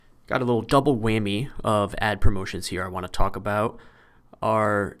Got a little double whammy of ad promotions here I want to talk about.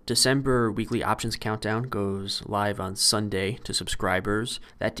 Our December weekly options countdown goes live on Sunday to subscribers.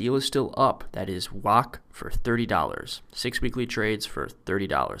 That deal is still up. That is WOC for $30. 6 weekly trades for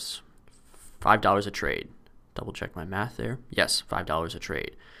 $30. $5 a trade. Double check my math there. Yes, $5 a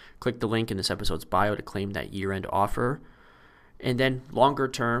trade. Click the link in this episode's bio to claim that year-end offer. And then longer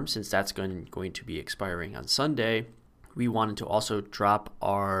term, since that's going to be expiring on Sunday, we wanted to also drop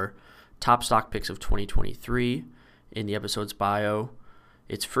our top stock picks of 2023 in the episode's bio.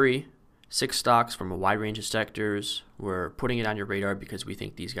 It's free, 6 stocks from a wide range of sectors. We're putting it on your radar because we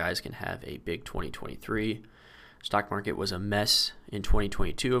think these guys can have a big 2023. Stock market was a mess in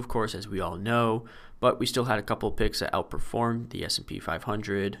 2022, of course, as we all know, but we still had a couple picks that outperformed the S&P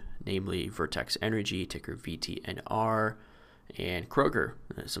 500, namely Vertex Energy, ticker VTNR, and Kroger,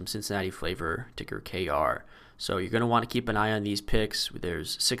 some Cincinnati flavor, ticker KR. So you're going to want to keep an eye on these picks.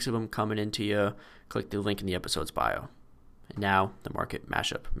 There's 6 of them coming into you. Click the link in the episode's bio. And now, the market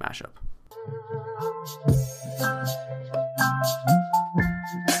mashup.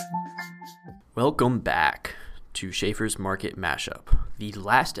 Welcome back to Schaefer's Market Mashup, the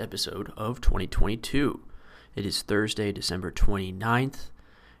last episode of 2022. It is Thursday, December 29th,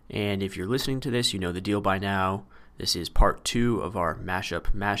 and if you're listening to this, you know the deal by now. This is part 2 of our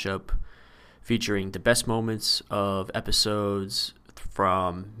mashup, featuring the best moments of episodes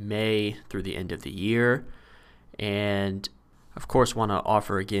from May through the end of the year. And of course, want to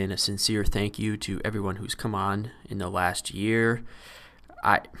offer again a sincere thank you to everyone who's come on in the last year.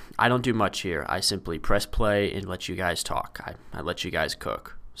 I don't do much here. I simply press play and let you guys talk. I let you guys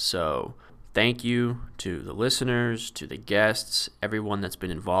cook. So thank you to the listeners, to the guests, everyone that's been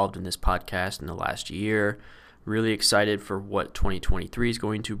involved in this podcast in the last year. Really excited for what 2023 is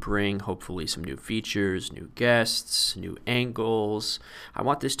going to bring. Hopefully some new features, new guests, new angles. I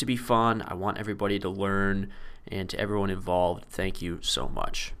want this to be fun. I want everybody to learn. And to everyone involved, thank you so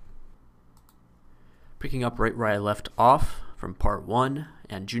much. Picking up right where I left off from part 1,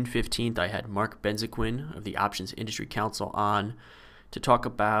 on June 15th, I had Mark Benziquin of the Options Industry Council on to talk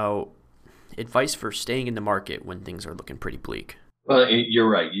about advice for staying in the market when things are looking pretty bleak. Well, you're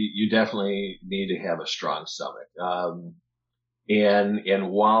right. You definitely need to have a strong stomach. And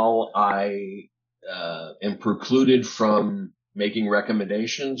while I am precluded from making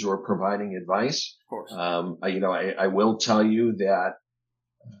recommendations or providing advice, of course, I will tell you that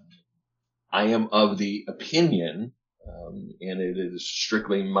I am of the opinion, and it is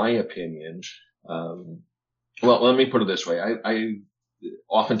strictly my opinion. Well, let me put it this way. I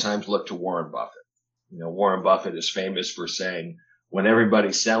oftentimes look to Warren Buffett. Warren Buffett is famous for saying, when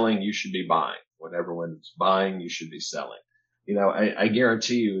everybody's selling, you should be buying. When everyone's buying, you should be selling. I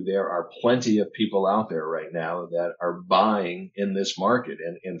guarantee you there are plenty of people out there right now that are buying in this market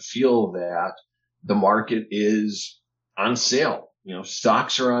and feel that the market is on sale.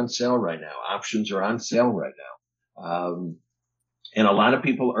 Stocks are on sale right now. Options are on sale right now. And a lot of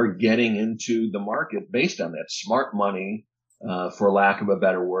people are getting into the market based on that. Smart money, for lack of a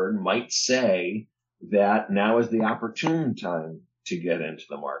better word, might say that now is the opportune time to get into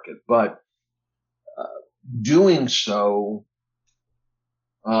the market. But doing so,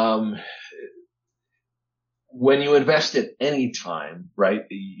 when you invest at any time, right,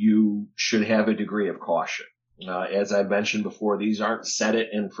 you should have a degree of caution. As I mentioned before, these aren't set it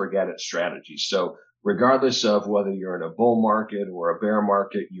and forget it strategies. So regardless of whether you're in a bull market or a bear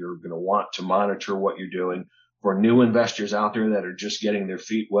market, you're going to want to monitor what you're doing. For new investors out there that are just getting their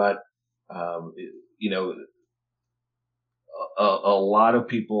feet wet, a lot of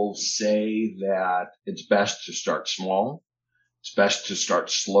people say that it's best to start small. It's best to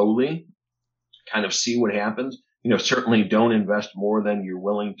start slowly, kind of see what happens. Certainly don't invest more than you're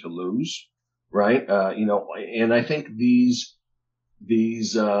willing to lose, right? And I think these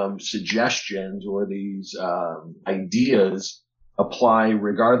suggestions or these ideas apply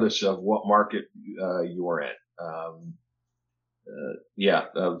regardless of what market you are in.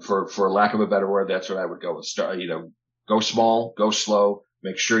 For lack of a better word, that's what I would go with. Start, go small, go slow,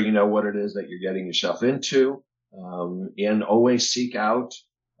 make sure you know what it is that you're getting yourself into, and always seek out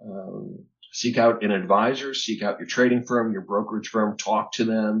an advisor, seek out your trading firm, your brokerage firm, talk to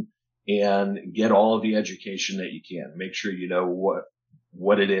them, and get all of the education that you can. Make sure you know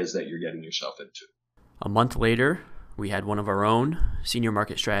what it is that you're getting yourself into. A month later, we had one of our own, senior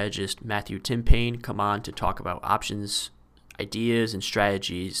market strategist Matthew Timpane, come on to talk about options, ideas, and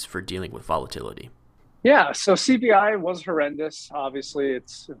strategies for dealing with volatility. Yeah, so CPI was horrendous. Obviously,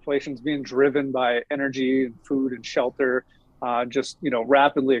 inflation's being driven by energy and food and shelter,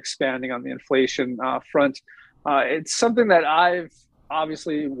 rapidly expanding on the inflation front. It's something that I've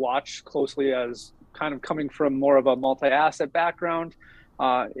obviously watch closely as kind of coming from more of a multi-asset background.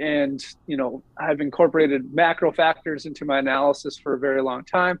 And, I've incorporated macro factors into my analysis for a very long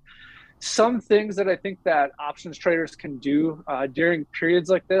time. Some things that I think that options traders can do during periods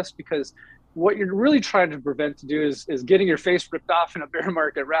like this, because what you're really trying to prevent to do is getting your face ripped off in a bear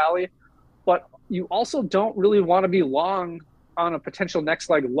market rally. But you also don't really want to be long on a potential next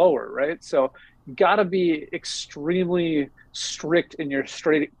leg lower, right? So you got to be extremely strict in your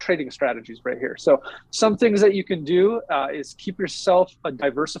trading strategies right here. So some things that you can do is keep yourself a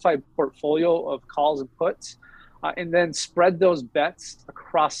diversified portfolio of calls and puts, and then spread those bets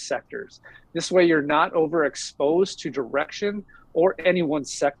across sectors. This way you're not overexposed to direction or any one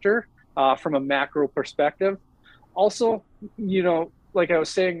sector from a macro perspective. Also, like I was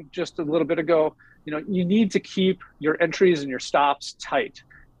saying just a little bit ago, you need to keep your entries and your stops tight,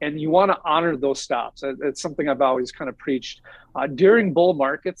 and you want to honor those stops. It's something I've always kind of preached. During bull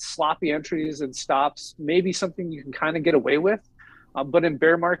markets, sloppy entries and stops may be something you can kind of get away with, but in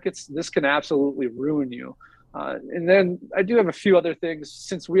bear markets, this can absolutely ruin you. And then I do have a few other things,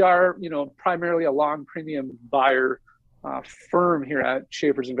 since we are, primarily a long premium buyer firm here at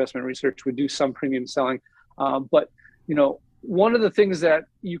Schaefer's Investment Research. We do some premium selling, but one of the things that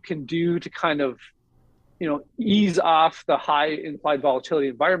you can do to kind of, ease off the high implied volatility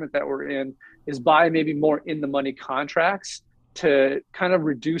environment that we're in is buy maybe more in the money contracts to kind of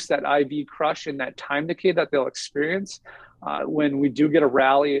reduce that IV crush and that time decay that they'll experience when we do get a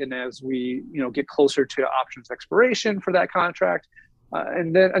rally, and as we, get closer to options expiration for that contract.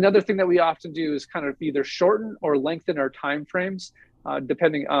 And then another thing that we often do is kind of either shorten or lengthen our time frames,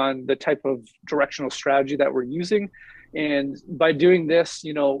 depending on the type of directional strategy that we're using. And by doing this,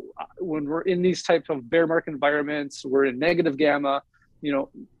 when we're in these types of bear market environments, we're in negative gamma,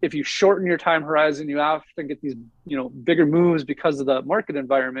 if you shorten your time horizon, you often get these, bigger moves because of the market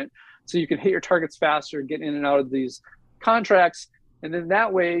environment. So you can hit your targets faster, get in and out of these contracts. And then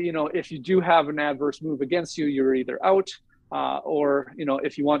that way, if you do have an adverse move against you, you're either out, or,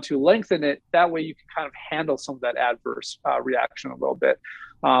 if you want to lengthen it, that way you can kind of handle some of that adverse reaction a little bit.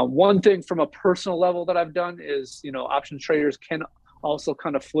 One thing from a personal level that I've done is, options traders can also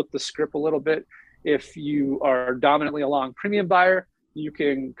kind of flip the script a little bit. If you are dominantly a long premium buyer, you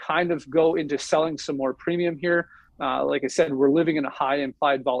can kind of go into selling some more premium here. Like I said, we're living in a high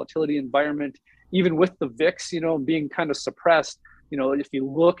implied volatility environment, even with the VIX, being kind of suppressed. If you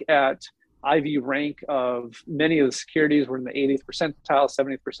look at IV rank of many of the securities, we're in the 80th percentile,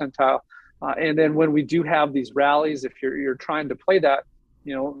 70th percentile. And then when we do have these rallies, if you're trying to play that,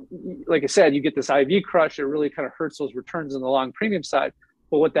 like I said, you get this IV crush. It really kind of hurts those returns on the long premium side.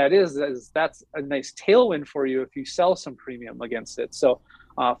 But what that is that's a nice tailwind for you if you sell some premium against it. So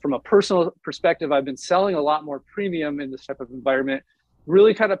from a personal perspective, I've been selling a lot more premium in this type of environment,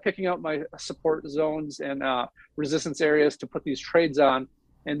 really kind of picking out my support zones and resistance areas to put these trades on.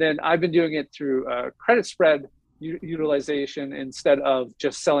 And then I've been doing it through credit spread utilization instead of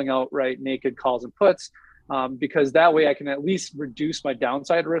just selling outright naked calls and puts, because that way I can at least reduce my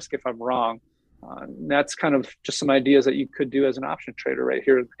downside risk if I'm wrong. And that's kind of just some ideas that you could do as an option trader right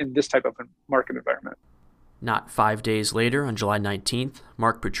here in this type of market environment. Not 5 days later, on July 19th,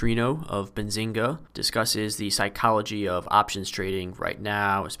 Mark Petrino of Benzinga discusses the psychology of options trading right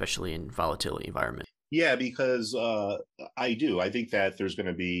now, especially in volatility environment. Yeah, because I think that there's going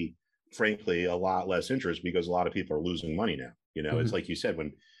to be, frankly, a lot less interest because a lot of people are losing money now. It's like you said,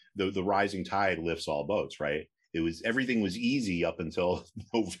 when the rising tide lifts all boats, right? Everything was easy up until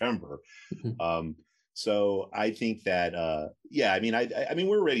November. So I think that, I mean,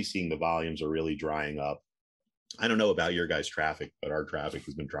 we're already seeing the volumes are really drying up. I don't know about your guys' traffic, but our traffic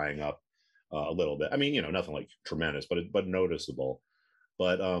has been drying up a little bit. I mean, nothing like tremendous, but noticeable.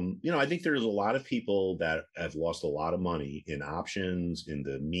 But, I think there's a lot of people that have lost a lot of money in options, in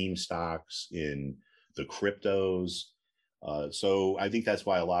the meme stocks, in the cryptos. So I think that's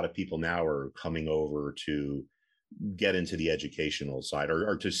why a lot of people now are coming over to get into the educational side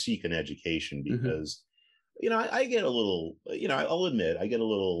or to seek an education because, I get a little, I'll admit, I get a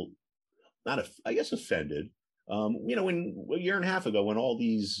little, I guess offended. When a year and a half ago, when all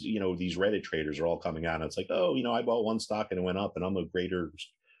these, these Reddit traders are all coming out, and it's like, oh, I bought one stock and it went up and I'm a greater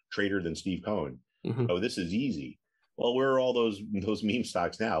trader than Steve Cohen. Oh, this is easy. Well, where are all those meme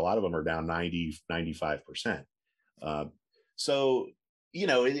stocks now? A lot of them are down 95%. So,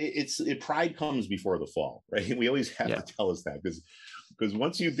 pride comes before the fall, right? We always have to tell us that because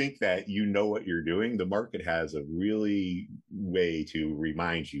once you think that you know what you're doing, the market has a really way to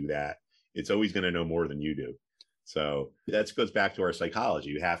remind you that it's always going to know more than you do. So that goes back to our psychology.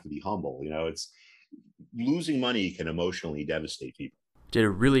 You have to be humble. It's losing money can emotionally devastate people. Did a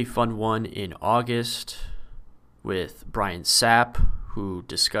really fun one in August with Brian Sapp, who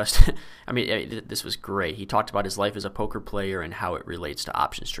discussed, this was great. He talked about his life as a poker player and how it relates to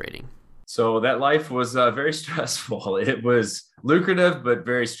options trading. So that life was very stressful. It was lucrative, but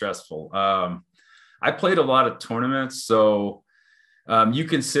very stressful. I played a lot of tournaments, so you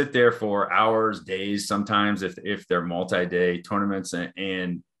can sit there for hours, days, sometimes if they're multi-day tournaments,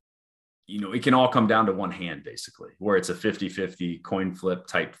 and it can all come down to one hand, basically, where it's a 50-50 coin flip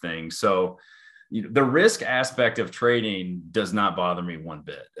type thing. So the risk aspect of trading does not bother me one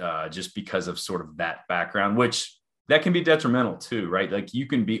bit, just because of sort of that background, which that can be detrimental too, right? Like you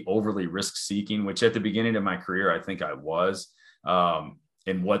can be overly risk seeking, which at the beginning of my career, I think I was. And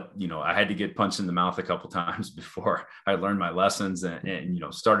I had to get punched in the mouth a couple of times before I learned my lessons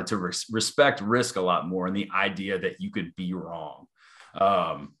and started to respect risk a lot more, and the idea that you could be wrong.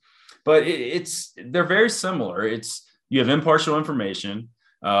 But they're very similar. You have impartial information.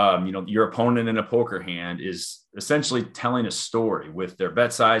 Your opponent in a poker hand is essentially telling a story with their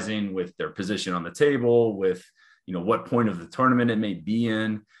bet sizing, with their position on the table, with what point of the tournament it may be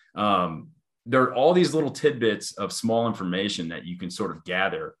in. There are all these little tidbits of small information that you can sort of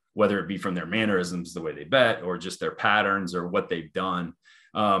gather, whether it be from their mannerisms, the way they bet, or just their patterns or what they've done.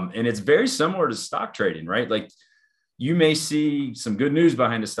 And it's very similar to stock trading, right? Like you may see some good news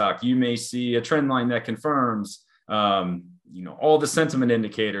behind a stock. You may see a trend line that confirms, all the sentiment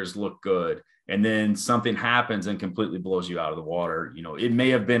indicators look good. And then something happens and completely blows you out of the water. It may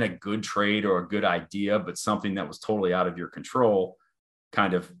have been a good trade or a good idea, but something that was totally out of your control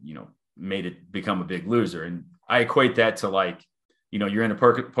kind of, made it become a big loser. And I equate that to you're in a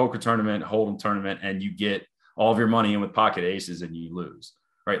poker tournament, hold'em tournament, and you get all of your money in with pocket aces and you lose,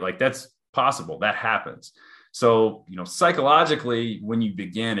 right? Like that's possible. That happens. So, psychologically, when you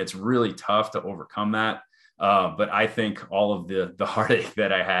begin, it's really tough to overcome that. But I think all of the heartache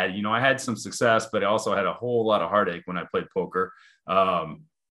that I had, I had some success, but I also had a whole lot of heartache when I played poker.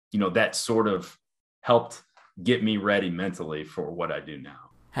 That sort of helped get me ready mentally for what I do now.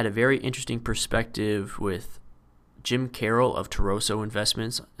 Had a very interesting perspective with Jim Carroll of Taroso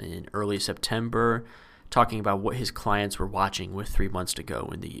Investments in early September, talking about what his clients were watching with 3 months to go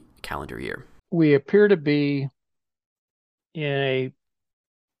in the calendar year. We appear to be in a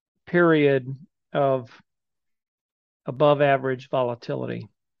period of above average volatility.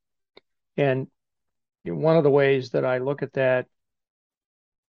 And one of the ways that I look at that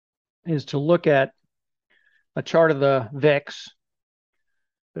is to look at a chart of the VIX,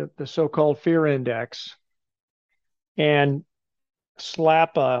 the so-called fear index, and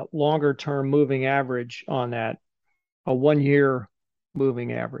slap a longer term moving average on that, a 1 year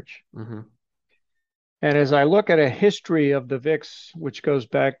moving average. Mm-hmm. And as I look at a history of the VIX, which goes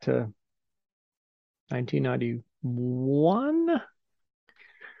back to 1991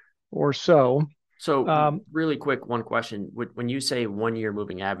 or so. So really quick, one question. When you say 1 year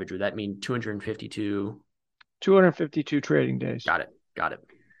moving average, would that mean 252? 252 trading days. Got it.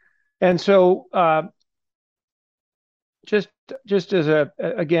 And so just as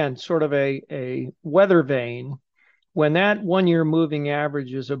again, sort of a weather vane, when that 1 year moving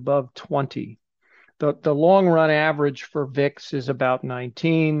average is above 20, the long run average for VIX is about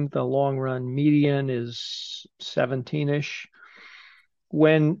 19. The long run median is 17-ish.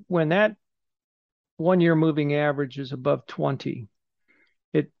 When that 1 year moving average is above 20,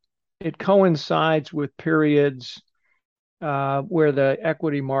 it coincides with periods where the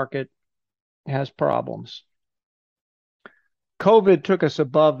equity market has problems. COVID took us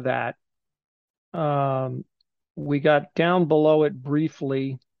above that. We got down below it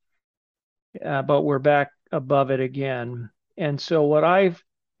briefly, but we're back above it again. And so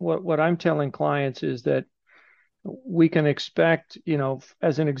what I'm telling clients is that we can expect,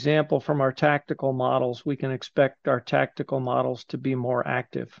 as an example from our tactical models, we can expect our tactical models to be more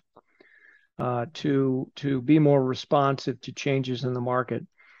active, to be more responsive to changes in the market.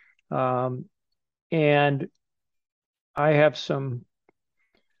 And I have some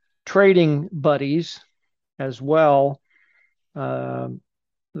trading buddies as well that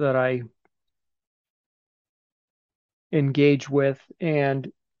I engage with,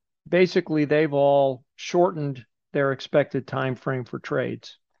 and basically they've all shortened their expected time frame for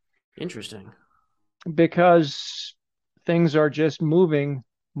trades. Interesting. Because things are just moving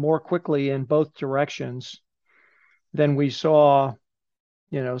more quickly in both directions than we saw,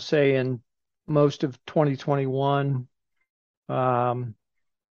 say in most of 2021. And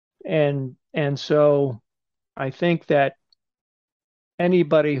so I think that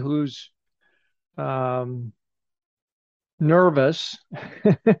anybody who's nervous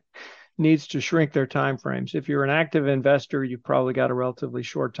needs to shrink their time frames. If you're an active investor, you've probably got a relatively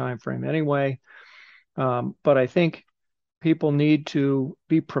short time frame anyway. But I think people need to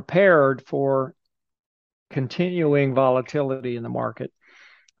be prepared for continuing volatility in the market.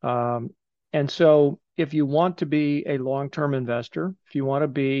 And so if you want to be a long-term investor, if you want to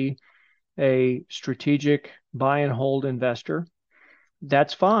be a strategic buy and hold investor,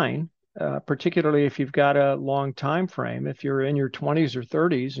 that's fine, particularly if you've got a long time frame. If you're in your 20s or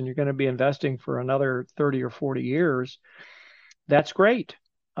 30s and you're going to be investing for another 30 or 40 years, that's great.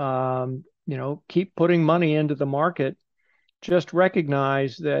 Keep putting money into the market. Just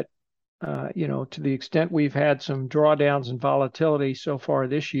recognize that, to the extent we've had some drawdowns and volatility so far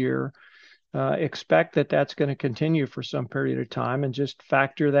this year, expect that that's going to continue for some period of time, and just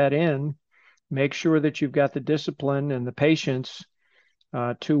factor that in. Make sure that you've got the discipline and the patience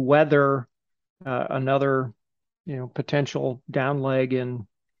to weather another, potential down leg in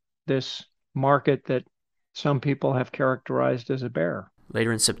this market that some people have characterized as a bear.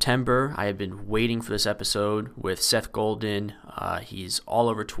 Later in September, I have been waiting for this episode with Seth Golden. He's all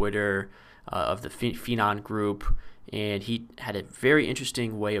over Twitter of the Phenon Group, and he had a very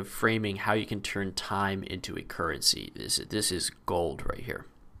interesting way of framing how you can turn time into a currency. This is gold right here.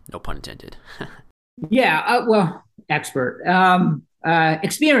 No pun intended. Yeah, well, expert.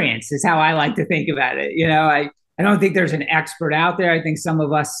 Experience is how I like to think about it. I don't think there's an expert out there. I think some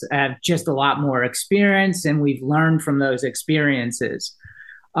of us have just a lot more experience, and we've learned from those experiences.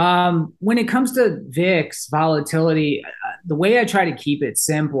 When it comes to VIX volatility, the way I try to keep it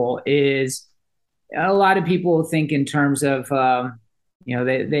simple is a lot of people think in terms of,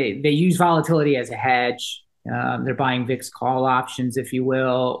 they use volatility as a hedge. They're buying VIX call options, if you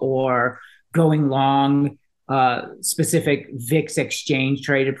will, or going long specific VIX exchange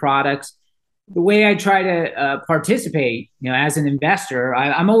traded products. The way I try to participate, as an investor,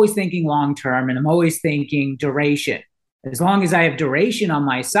 I'm always thinking long term, and I'm always thinking duration. As long as I have duration on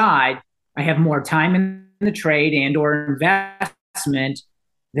my side, I have more time in the trade and or investment,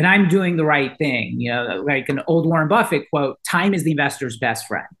 then I'm doing the right thing. Like an old Warren Buffett quote, time is the investor's best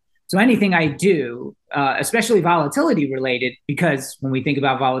friend. So anything I do, especially volatility related, because when we think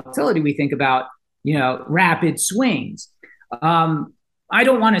about volatility, we think about, rapid swings. I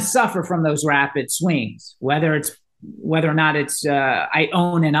don't want to suffer from those rapid swings, whether or not it's I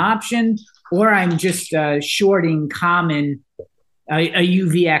own an option or I'm just shorting common a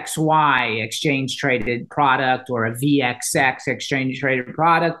UVXY exchange traded product or a VXX exchange traded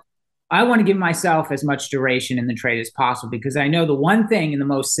product. I want to give myself as much duration in the trade as possible, because I know the one thing and the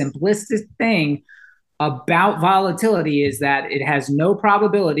most simplistic thing about volatility is that it has no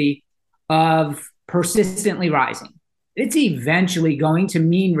probability of persistently rising. It's eventually going to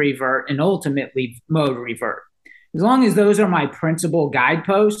mean revert and ultimately mode revert. As long as those are my principal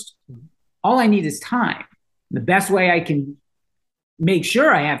guideposts, all I need is time. The best way I can make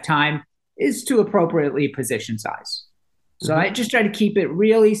sure I have time is to appropriately position size. So I just try to keep it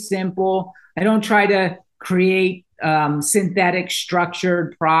really simple. I don't try to create synthetic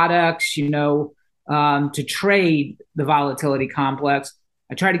structured products, to trade the volatility complex.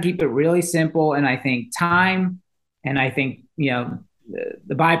 I try to keep it really simple. And I think time, and I think, the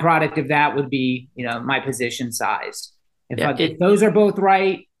byproduct of that would be, my position size. If those are both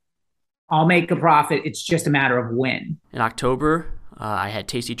right, I'll make a profit. It's just a matter of when. In October, I had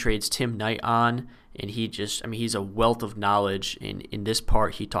Tasty Trades Tim Knight on, and he's a wealth of knowledge. In this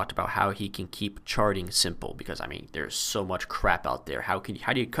part, he talked about how he can keep charting simple, because there's so much crap out there. How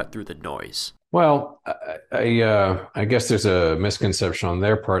do you cut through the noise? Well, I guess there's a misconception on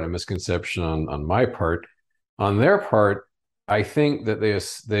their part and a misconception on my part. On their part, I think that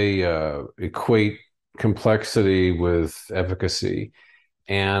they equate complexity with efficacy.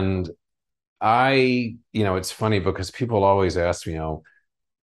 And it's funny because people always ask me,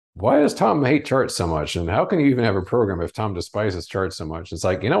 why does Tom hate charts so much? And how can you even have a program if Tom despises charts so much? It's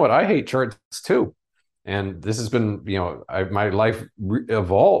like, I hate charts too. And this has been, my life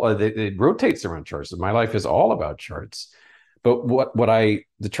it rotates around charts. My life is all about charts. But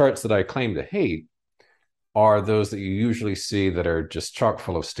the charts that I claim to hate are those that you usually see that are just chock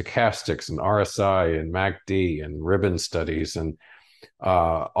full of stochastics and RSI and MACD and ribbon studies and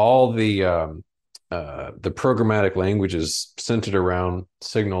all the programmatic languages centered around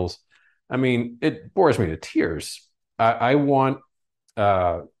signals. It bores me to tears. I want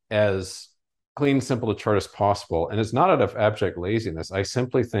as clean, simple a chart as possible, and it's not out of abject laziness. I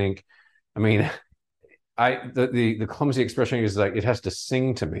simply think, the clumsy expression is like it has to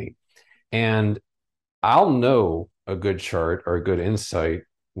sing to me, and I'll know a good chart or a good insight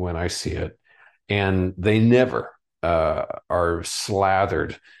when I see it, and they never are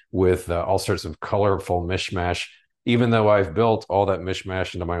slathered with all sorts of colorful mishmash. Even though I've built all that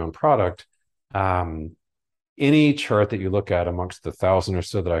mishmash into my own product, any chart that you look at amongst the 1,000 or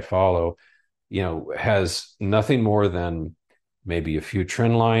so that I follow, has nothing more than maybe a few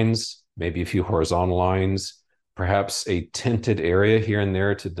trend lines, maybe a few horizontal lines, perhaps a tinted area here and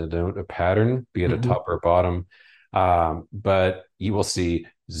there to denote a pattern, be it a top or bottom. But you will see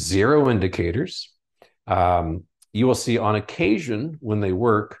zero indicators. You will see on occasion when they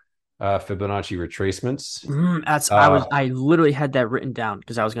work, Fibonacci retracements. I literally had that written down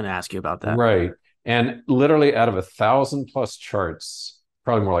because I was going to ask you about that. Right. And literally out of 1,000 plus charts,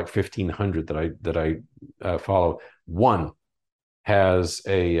 probably more like 1,500 that I follow, one has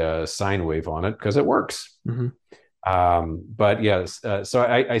a sine wave on it because it works. But yes, so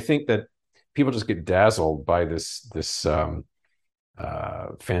I think that people just get dazzled by this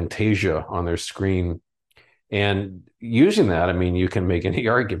fantasia on their screen, and using that, I mean, you can make any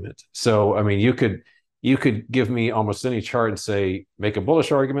argument. So I mean, you could give me almost any chart and say make a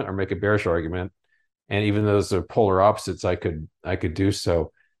bullish argument or make a bearish argument, and even though those are polar opposites, I could do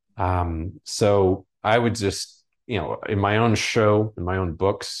so. So I would just, in my own show, in my own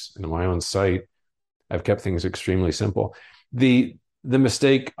books, and in my own site, I've kept things extremely simple. The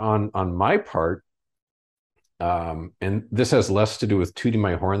mistake on my part, and this has less to do with tooting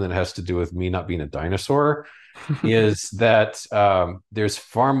my horn than it has to do with me not being a dinosaur, is that there's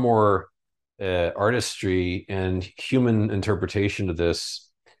far more artistry and human interpretation to this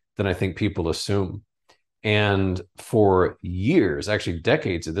than I think people assume. And for years, actually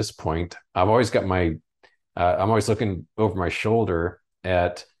decades at this point, I've always got I'm always looking over my shoulder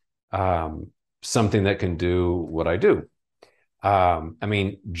at something that can do what I do. I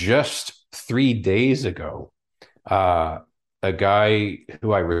mean, just 3 days ago, a guy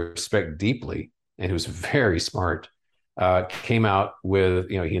who I respect deeply and who's very smart came out with,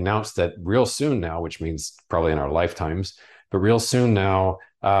 he announced that real soon now, which means probably in our lifetimes, but real soon now,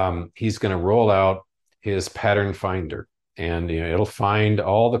 he's going to roll out his pattern finder, and it'll find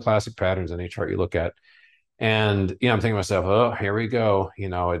all the classic patterns in any chart you look at. And I'm thinking to myself, oh, here we go.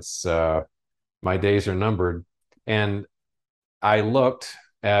 It's my days are numbered. And I looked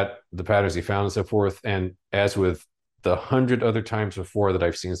at the patterns he found and so forth, and as with the 100 other times before that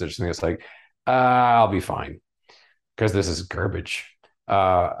I've seen such thing, it's like, I'll be fine because this is garbage.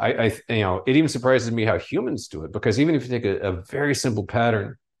 It even surprises me how humans do it, because even if you take a very simple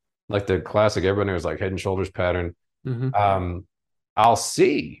pattern, like the classic, everyone knows, like head and shoulders pattern, I'll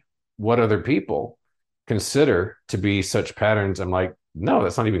see what other people consider to be such patterns. I'm like, no,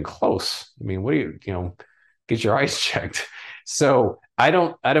 that's not even close. I mean, what do you get your eyes checked. So I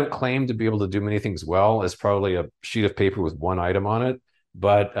don't claim to be able to do many things well. It's probably a sheet of paper with one item on it.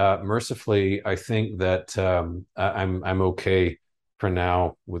 But mercifully, I think that I'm okay for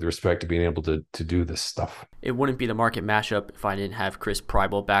now with respect to being able to do this stuff. It wouldn't be the market mashup if I didn't have Chris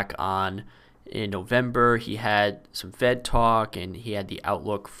Preibel back on in November. He had some Fed talk, and he had the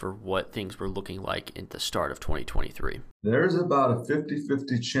outlook for what things were looking like at the start of 2023. There's about a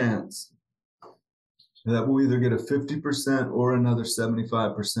 50-50 chance that we'll either get a 50% or another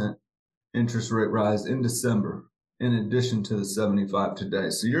 75% interest rate rise in December, in addition to the 75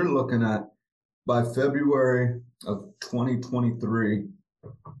 today. So you're looking at, by February of 2023,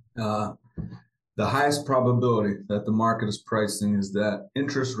 the highest probability that the market is pricing is that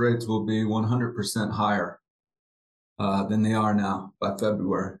interest rates will be 100% higher than they are now by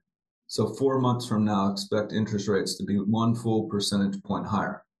February. So 4 months from now, expect interest rates to be 1 full percentage point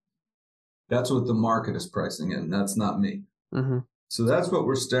higher. That's what the market is pricing in. That's not me. So that's what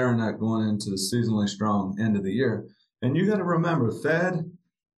we're staring at going into the seasonally strong end of the year. And you got to remember, Fed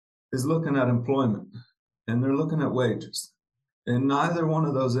is looking at employment and they're looking at wages. And neither one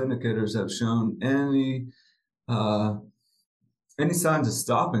of those indicators have shown any signs of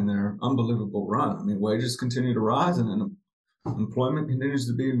stopping their unbelievable run. I mean, wages continue to rise and employment continues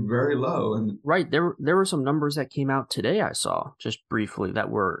to be very low. And right, there were some numbers that came out today, I saw just briefly, that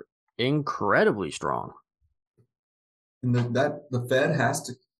were incredibly strong. And the Fed has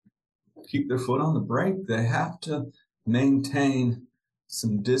to keep their foot on the brake. They have to maintain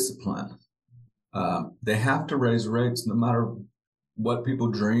some discipline. They have to raise rates no matter what people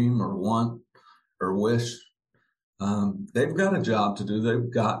dream or want or wish. They've got a job to do. They've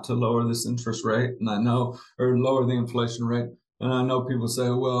got to lower this interest rate, or lower the inflation rate. And I know people say,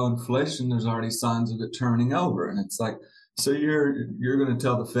 well, inflation, there's already signs of it turning over. And it's like, so you're going to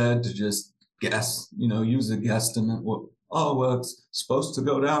tell the Fed to just guess, use a guesstimate. Well, it's supposed to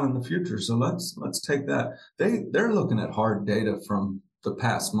go down in the future. So let's take that. They're looking at hard data from the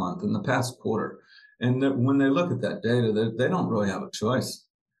past month and the past quarter. And when they look at that data, they don't really have a choice.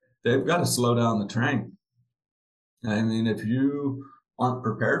 they've got to slow down the train. I mean, if you aren't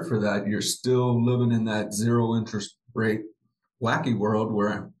prepared for that, you're still living in that zero interest rate wacky world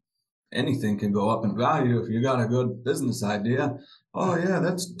where anything can go up in value. If you got a good business idea, oh yeah,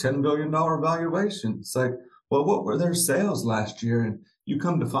 that's $10 billion valuation. It's like, well, what were their sales last year? And you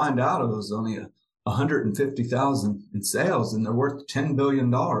come to find out it was only 150,000 in sales and they're worth $10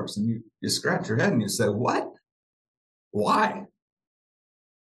 billion. And you scratch your head and you say, what? Why?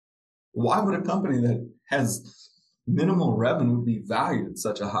 Why would a company that has minimal revenue be valued at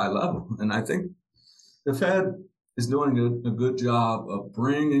such a high level? And I think the Fed is doing a good job of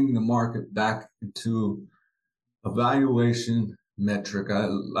bringing the market back into a valuation metric. I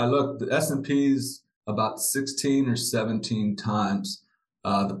looked, the S&P's about 16 or 17 times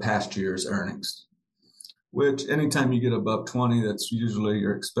the past year's earnings, which anytime you get above 20, that's usually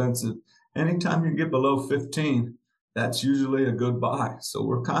you're expensive. Anytime you get below 15, that's usually a good buy. So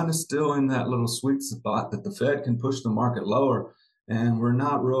we're kind of still in that little sweet spot that the Fed can push the market lower, and we're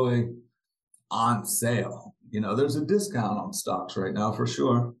not really on sale. You know, there's a discount on stocks right now for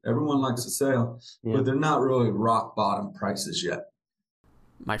sure. Everyone likes a sale, but they're not really rock bottom prices yet.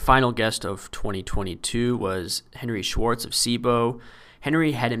 My final guest of 2022 was Henry Schwartz of Cboe.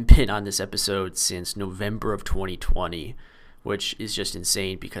 Henry hadn't been on this episode since November of 2020, which is just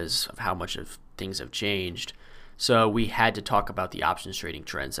insane because of how much of things have changed. So we had to talk about the options trading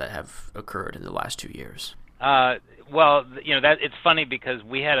trends that have occurred in the last 2 years. Well, you know, that it's funny because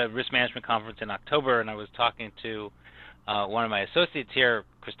we had a risk management conference in October, and I was talking to one of my associates here,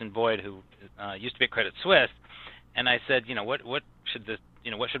 Kristen Boyd, who used to be at Credit Suisse, and I said, you know, what should this,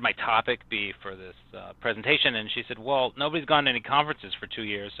 you know, what should my topic be for this presentation? And she said, well, nobody's gone to any conferences for 2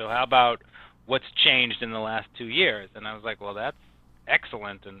 years, so how about what's changed in the last 2 years? And I was like, well, that's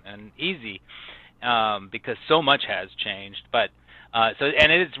excellent and easy. Because so much has changed, but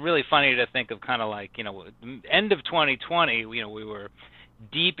and it's really funny to think of kind of like, you know, end of 2020, you know, we were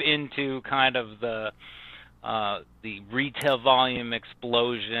deep into kind of the retail volume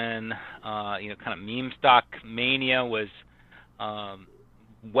explosion, you know, kind of meme stock mania was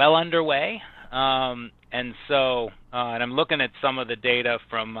well underway, and so and I'm looking at some of the data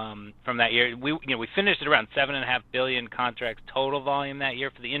from that year. We finished at around 7.5 billion contracts total volume that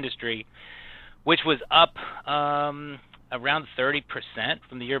year for the industry, which was up around 30%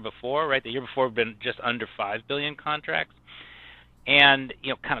 from the year before, right? The year before had been just under 5 billion contracts. And, you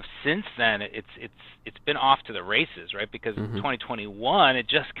know, kind of since then, it's been off to the races, right? Because in 2021, it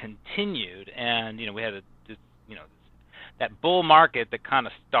just continued. And, you know, we had that bull market that kind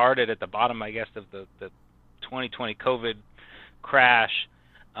of started at the bottom, I guess, of the 2020 COVID crash,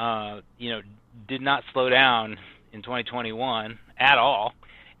 you know, did not slow down in 2021 at all.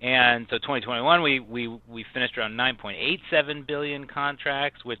 And so 2021, we finished around 9.87 billion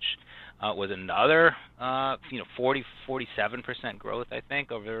contracts, which was another 47% growth, I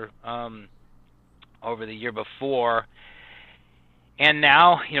think, over the year before. And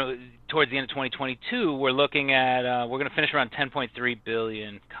now, you know, towards the end of 2022, we're looking at we're going to finish around 10.3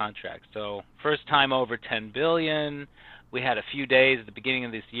 billion contracts. So first time over 10 billion. We had a few days at the beginning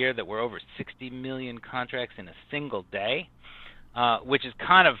of this year that were over 60 million contracts in a single day. Which is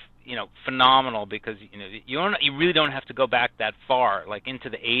kind of, you know, phenomenal because, you know, you really don't have to go back that far, like into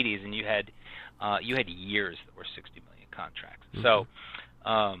the 80s, and you had years that were 60 million contracts. So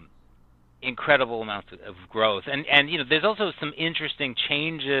incredible amounts of growth, and you know, there's also some interesting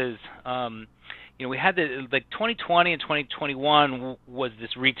changes. You know, we had 2020 and 2021 was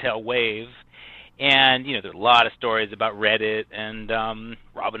this retail wave. And, you know, there are a lot of stories about Reddit and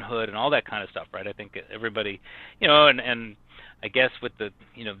Robinhood and all that kind of stuff, right? I think everybody, you know, and I guess with the,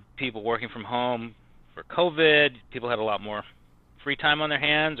 you know, people working from home for COVID, people had a lot more free time on their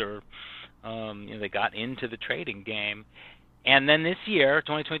hands, or you know, they got into the trading game. And then this year,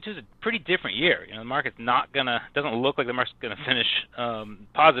 2022, is a pretty different year. You know, the market's doesn't look like the market's going to finish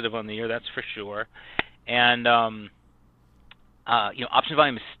positive on the year, that's for sure. And you know, option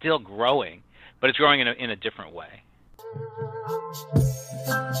volume is still growing, but it's growing in a different way.